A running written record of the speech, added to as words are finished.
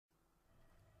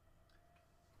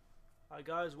Hi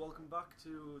guys, welcome back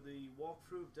to the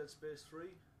walkthrough of Dead Space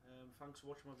 3. Thanks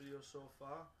for watching my videos so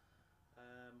far.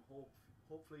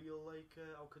 Hopefully you'll like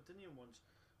our continuing ones.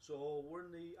 So we're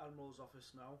in the Admirals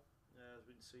office now. As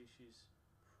we can see, she's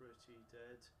pretty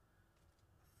dead.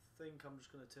 I think I'm just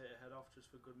going to take her head off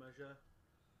just for good measure.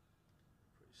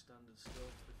 Pretty standard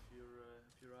stuff if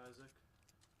you're Isaac.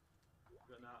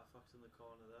 Got an artifact in the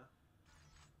corner there.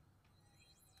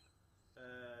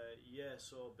 Yeah,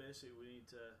 so basically we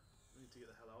need to get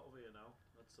the hell out of here now.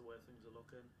 That's the way things are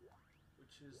looking,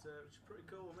 which is pretty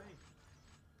cool with me.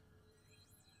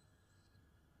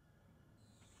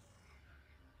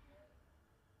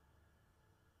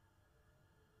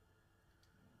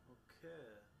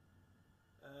 Okay.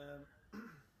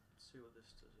 Let's see what this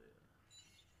does here.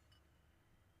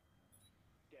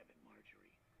 Damn it,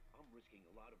 Marjorie. I'm risking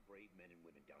a lot of brave men and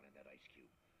women down in that ice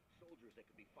cube. Soldiers that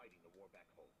could be fighting the war back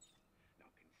home. Now,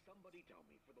 can somebody tell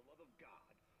me, for the love of God,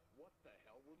 what the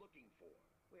hell we're looking for?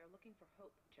 We are looking for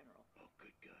hope, General. Oh,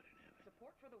 good God in heaven.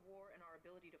 Support for the war and our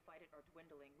ability to fight it are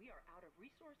dwindling. We are out of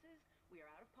resources, we are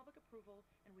out of public approval,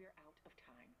 and we are out of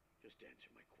time. Just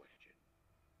answer my question.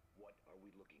 What are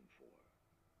we looking for?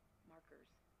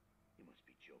 Markers. You must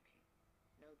be joking.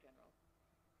 No, General.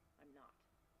 I'm not.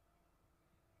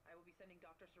 I will be sending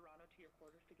Dr. Serrano to your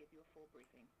quarters to give you a full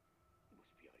briefing. You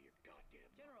must be out of your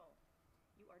goddamn mind. General,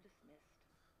 you are dismissed.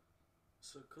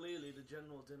 So clearly the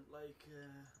General didn't like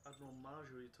Admiral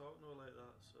Marjorie talking to her like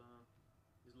that, so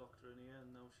he's locked her in here and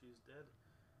now she's dead.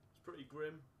 It's pretty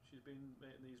grim. She's been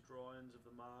making these drawings of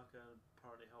the marker and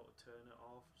apparently how to turn it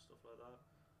off and stuff like that.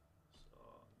 So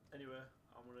anyway,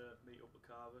 I'm going to meet up with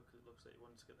Carver because it looks like he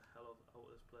wants to get the hell out of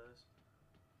this place.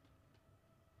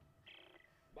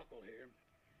 Buckle here.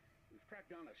 We've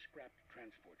tracked down a scrapped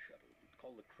transport shuttle. It's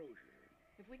called the Crozier.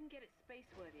 If we can get it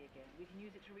space-worthy again, we can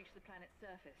use it to reach the planet's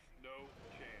surface. No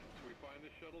chance. We find the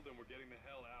shuttle, then we're getting the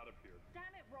hell out of here.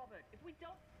 Damn it, Robert! If we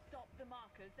don't stop the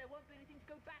markers, there won't be anything to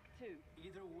go back to.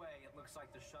 Either way, it looks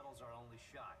like the shuttle's our only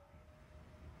shot.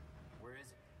 Where is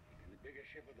it? In the biggest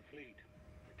ship of the fleet,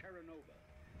 the Terra Nova.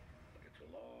 But it's a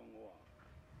long walk.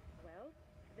 Well,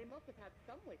 they must have had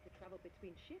some way to travel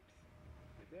between ships.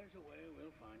 If there's a way,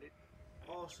 we'll find it.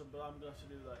 Awesome, but I'm going to have to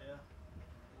do that, yeah?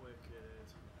 Wicked.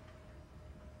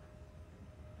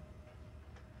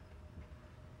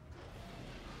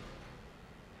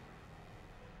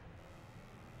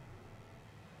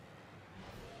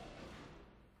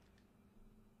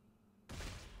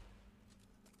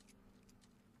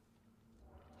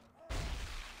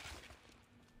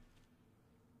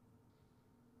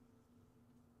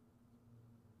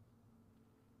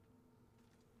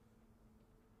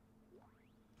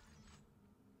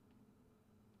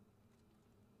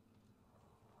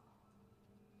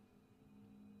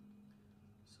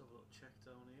 Let's have a little check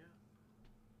down here.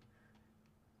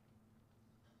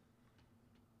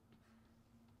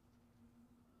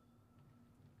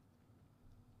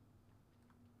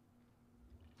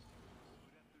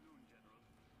 Good afternoon, General.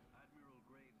 Admiral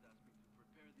Graves asked me to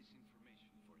prepare this information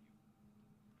for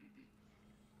you.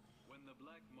 When the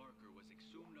black marker was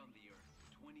exhumed on the Earth,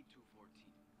 2214,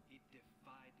 it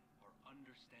defied our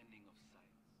understanding of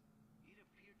science. It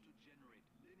appeared to generate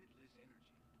limitless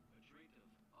energy, a trait of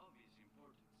obvious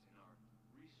importance in our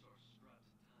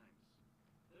resource-strapped times.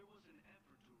 There was an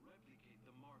effort to replicate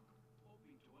the marker,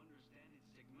 hoping to understand its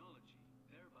technology,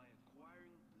 thereby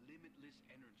acquiring limitless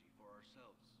energy for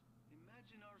ourselves.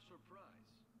 Imagine our surprise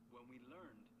when we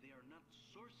learned they are not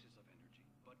sources of energy,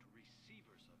 but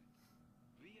receivers of it.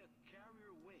 Via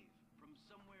carrier wave from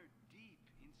somewhere deep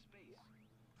in space.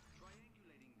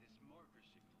 Triangulating this marker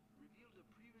signal revealed a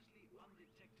previously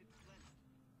undetected planet,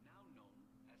 now known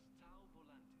as Tau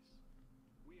Volantis.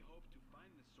 We hope to find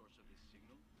the source of this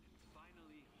signal and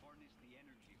finally harness the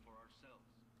energy for ourselves.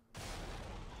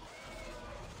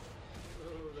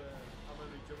 Oh, there. I'm going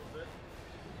to jump a bit.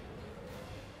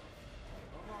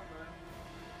 Come on, man.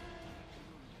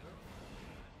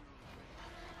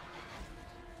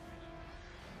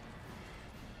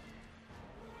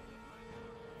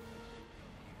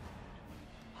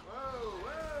 Whoa,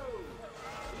 whoa!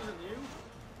 These are new.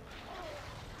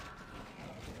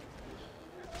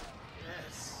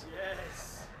 Yes,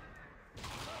 yes!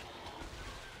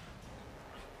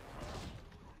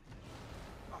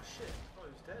 Oh shit, I thought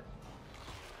he was dead.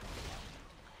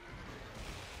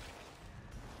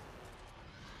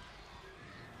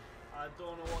 I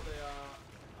don't know what they are.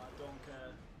 I don't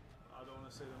care. I don't want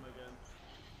to see them again.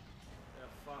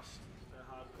 They're fast, they're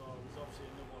hardcore. There's obviously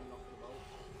another one knocking about.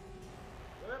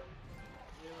 Yep,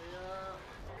 here we are.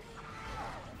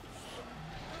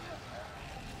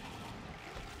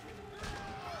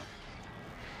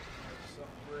 That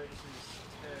breaks his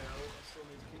tail.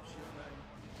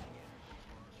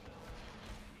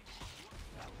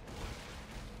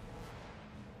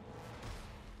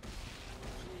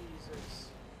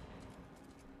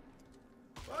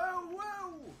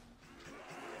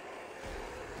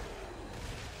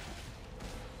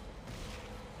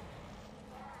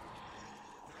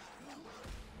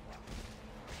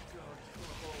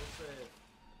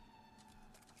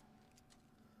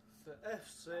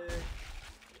 sake.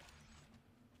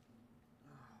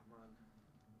 Oh man.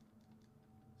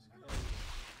 This game,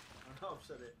 I know I've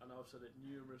said it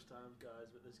numerous times, guys,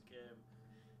 but this game,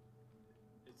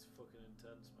 it's fucking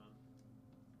intense, man.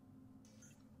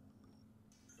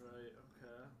 Right,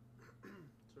 okay.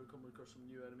 So we're coming across some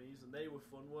new enemies, and they were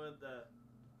fun, weren't they?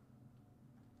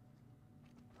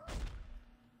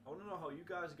 I want to know how you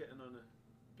guys are getting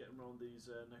around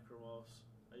these necromorphs.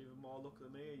 Are you even more luck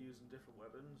than me? Are you using different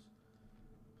weapons?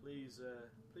 Please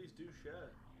do share.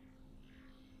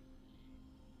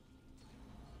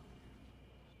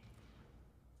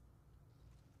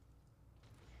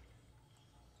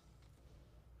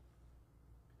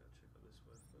 Okay, I'll check out this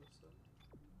way first then.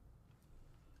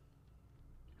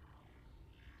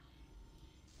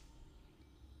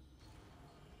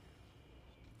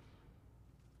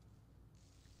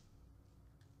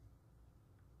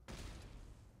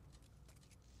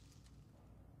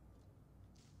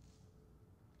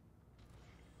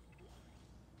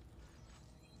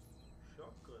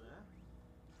 Shotgun, eh?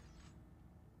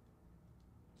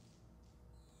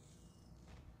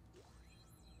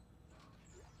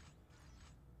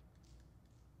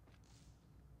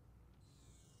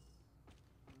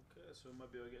 Okay, so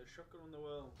maybe I'll get a shotgun on the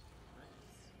well. Nice.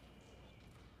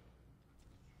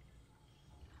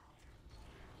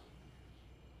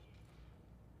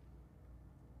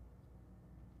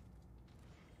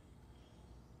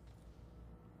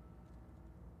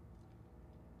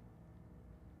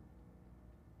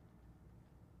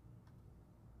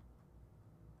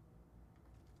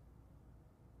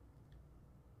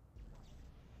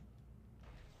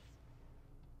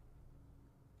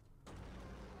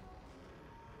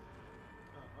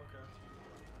 Oh, okay.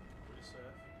 Pretty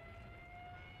safe.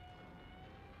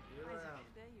 Here I am.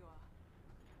 There you are.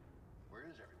 Where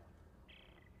is everyone?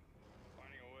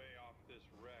 Finding a way off this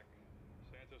wreck.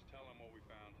 Santos, tell him what we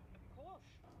found. Of course.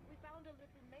 We found a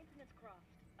little maintenance craft.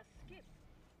 A skiff.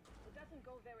 It doesn't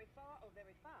go very far or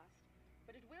very fast,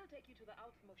 but it will take you to the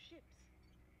outermost ships.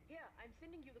 Here, I'm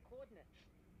sending you the coordinates.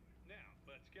 Now,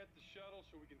 let's get the shuttle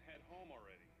so we can head home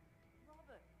already.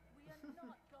 Robert, we are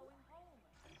not going home.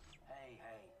 Hey,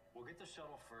 we'll get the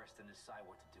shuttle first and decide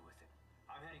what to do with it.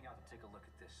 I'm heading out to take a look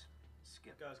at this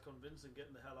skip. That guy's convincing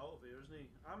getting the hell out of here, isn't he?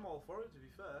 I'm all for it, to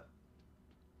be fair.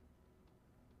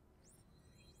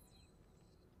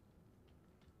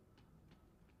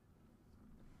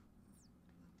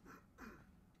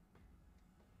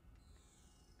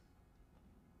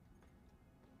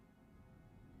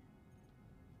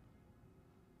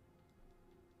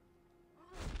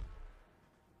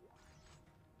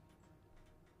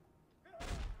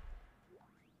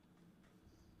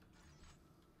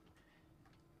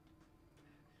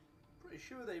 Pretty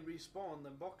sure they respawn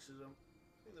them boxes. I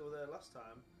think they were there last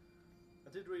time. I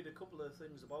did read a couple of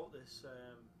things about this.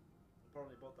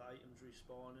 Apparently about the items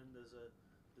respawning. There's a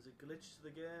glitch to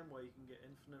the game where you can get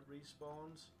infinite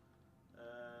respawns.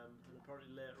 And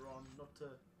apparently later on, not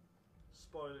to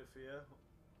spoil it for you,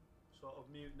 sort of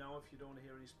mute now if you don't want to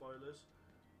hear any spoilers.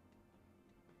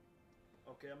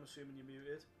 Okay, I'm assuming you're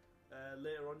muted.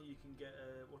 Later on you can get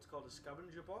what's called a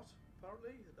scavenger bot,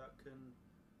 apparently, that can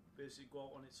basically go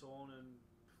out on its own and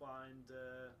find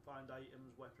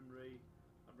items, weaponry,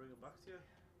 and bring them back to you.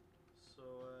 So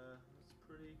it's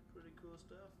pretty cool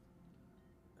stuff.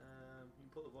 You can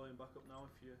put the volume back up now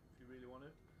if you really want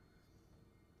to.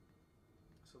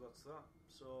 So that's that.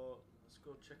 So let's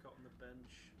go check out on the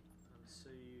bench and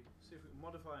see if we can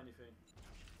modify anything.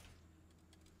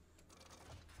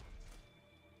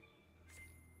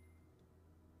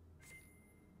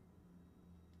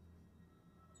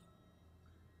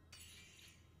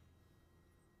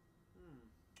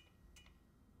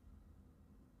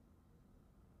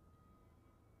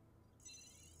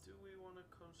 Do we want to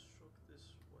construct this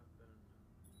weapon?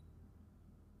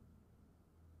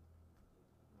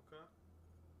 Okay.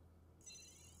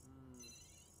 So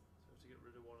I have to get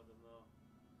rid of one of them though.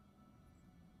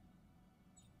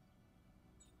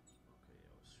 Okay,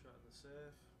 yeah, let's try the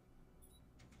safe.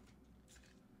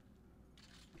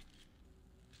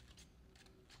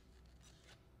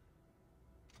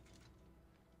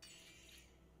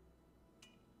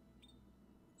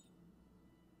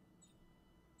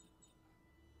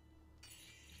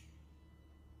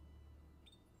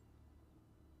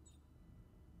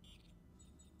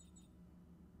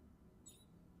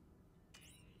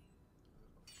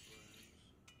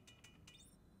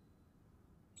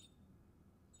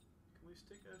 Can we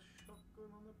stick a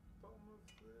shotgun on the bottom of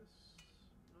this?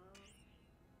 No.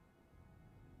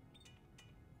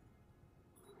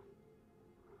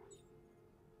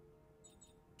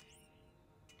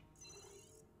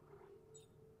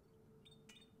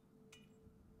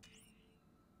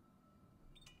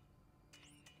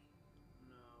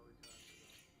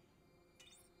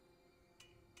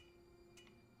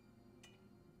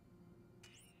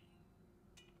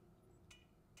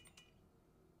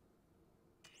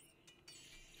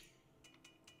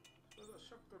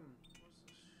 shotgun? Where's the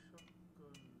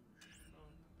shotgun?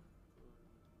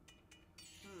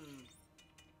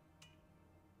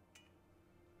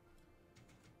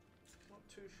 Not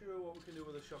too sure what we can do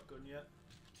with a shotgun yet.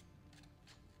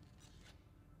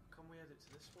 Can we add it to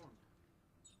this one?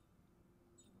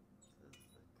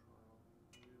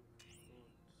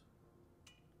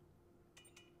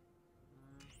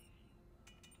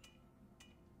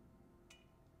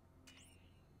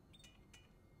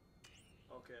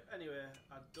 Okay, anyway,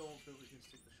 I don't think we can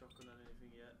stick the shotgun on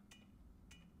anything yet.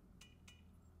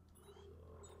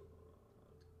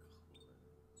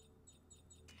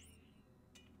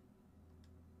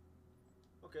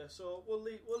 Okay, so we'll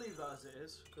leave that as it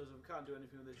is because we can't do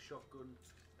anything with this shotgun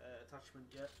attachment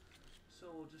yet. So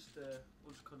we'll just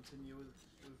continue with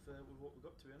what we've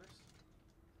got, to be honest.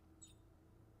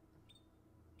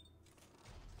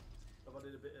 I've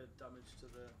added a bit of damage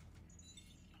to the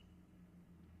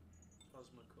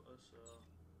plasma cutter, so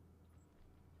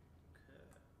okay.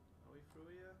 Are we through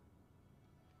here?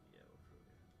 Yeah, we're through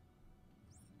here.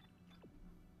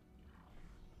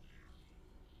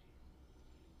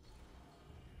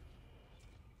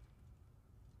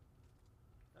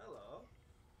 Hello.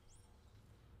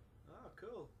 Ah,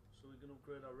 cool. So we can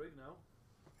upgrade our rig now.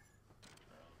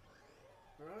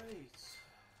 Right.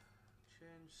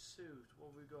 Change suit.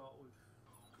 What have we got? We've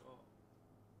got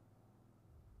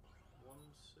one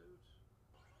suit.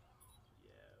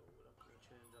 Yeah, we're not going to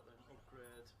change that then.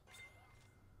 Upgrade.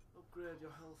 Upgrade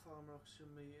your health, armor, oxygen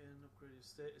meter. Upgrade your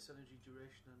status, energy,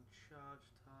 duration, and charge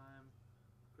time.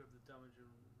 Upgrade the damage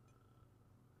and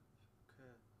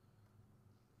okay.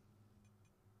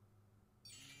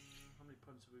 How many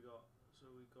points have we got? So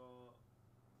we got.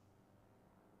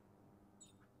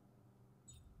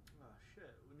 Ah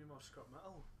shit! We need more scrap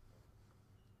metal.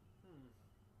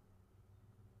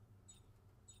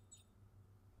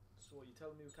 So what, you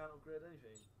telling me we can't upgrade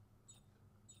anything?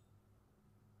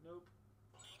 Nope.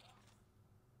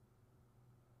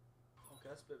 Okay,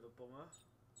 that's a bit of a bummer.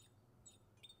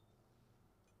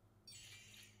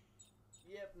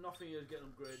 Yep, nothing is getting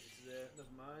upgraded today.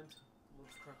 Never mind. We'll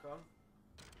just crack on.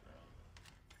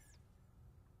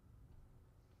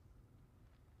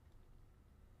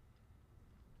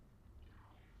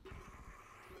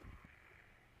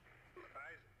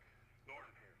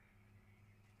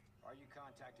 Are you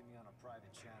contacting me on a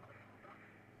private channel?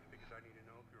 Because I need to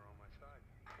know if you're on my side.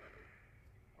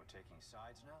 We're taking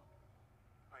sides now?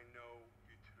 I know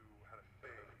you two had a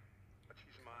thing, but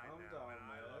she's mine Calm now, down, and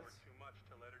I love her Miles. too much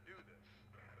to let her do this.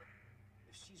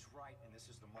 If she's right and this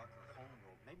is the marker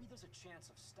homeworld, maybe there's a chance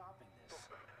of stopping this.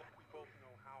 Look, we both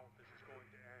know how this is going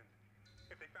to end.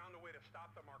 If they found a way to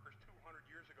stop the markers 200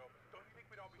 years ago, don't you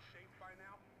think we'd all be safe by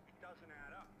now? It doesn't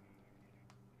add up.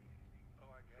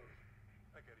 Oh, I get it.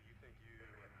 I get it. You think you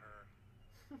and her...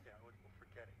 Yeah, we'll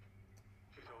forget it.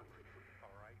 She's over it,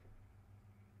 all right?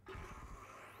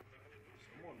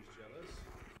 Someone's jealous.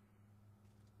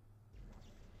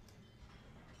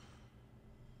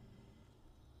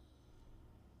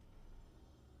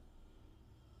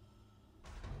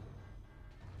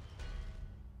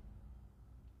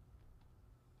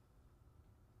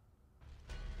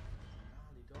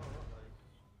 Gnarly door, aren't they?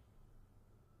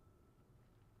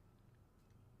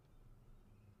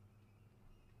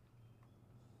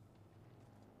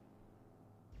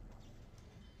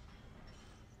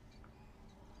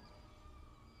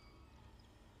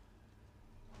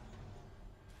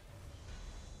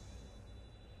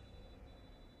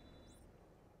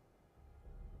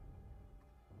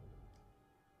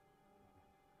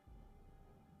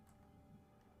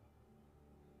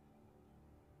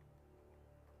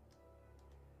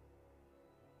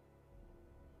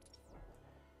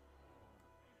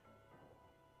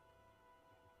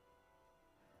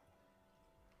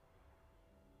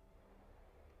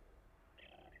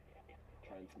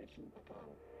 Transmission begun.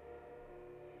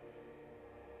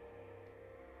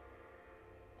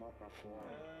 Do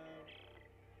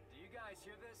you guys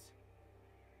hear this?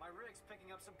 My rig's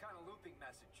picking up some kind of looping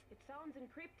message. It sounds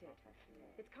encrypted.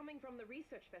 It's coming from the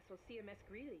research vessel CMS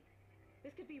Greeley.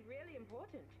 This could be really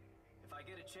important. If I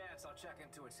get a chance, I'll check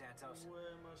into it, Santos.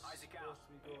 Where am I Isaac supposed out.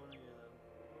 to be going here then?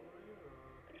 Over here or...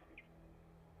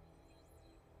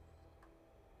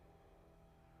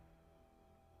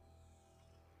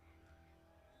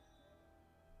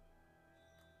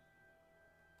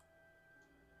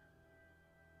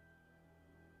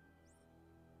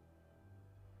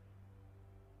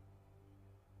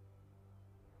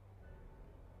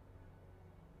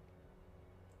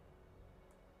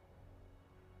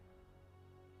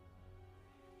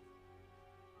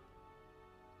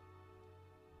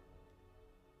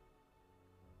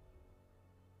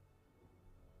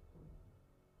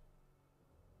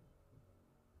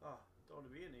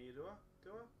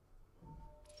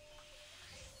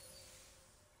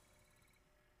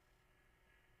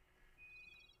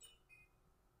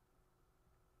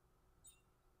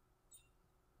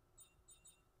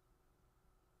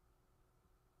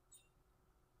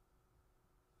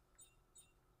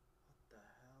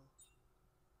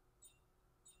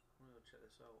 check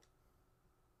this out.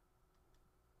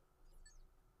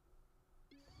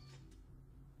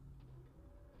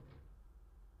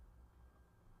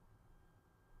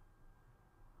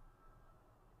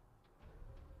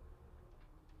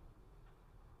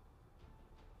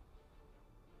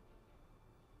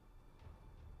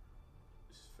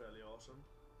 This is fairly awesome.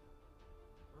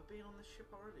 Have I been on this ship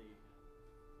already?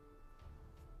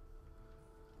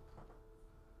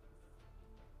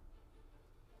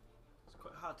 It's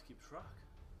quite hard to keep track.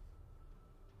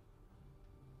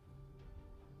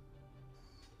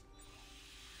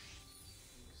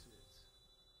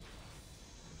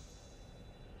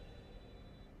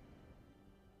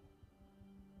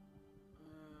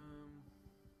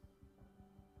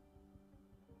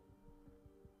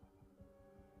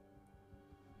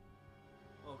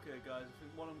 Okay guys, I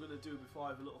think what I'm going to do before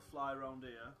I have a little fly around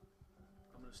here,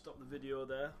 I'm going to stop the video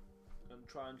there and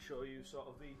try and show you sort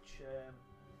of each ship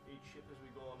as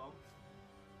we go along,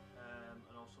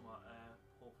 and also my air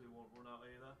hopefully won't run out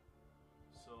either.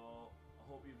 So I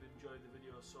hope you've enjoyed the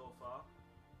video so far,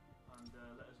 and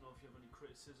let us know if you have any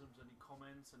criticisms, any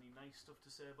comments, any nice stuff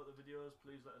to say about the videos,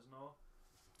 please let us know.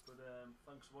 But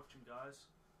thanks for watching guys,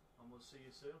 and we'll see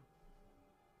you soon.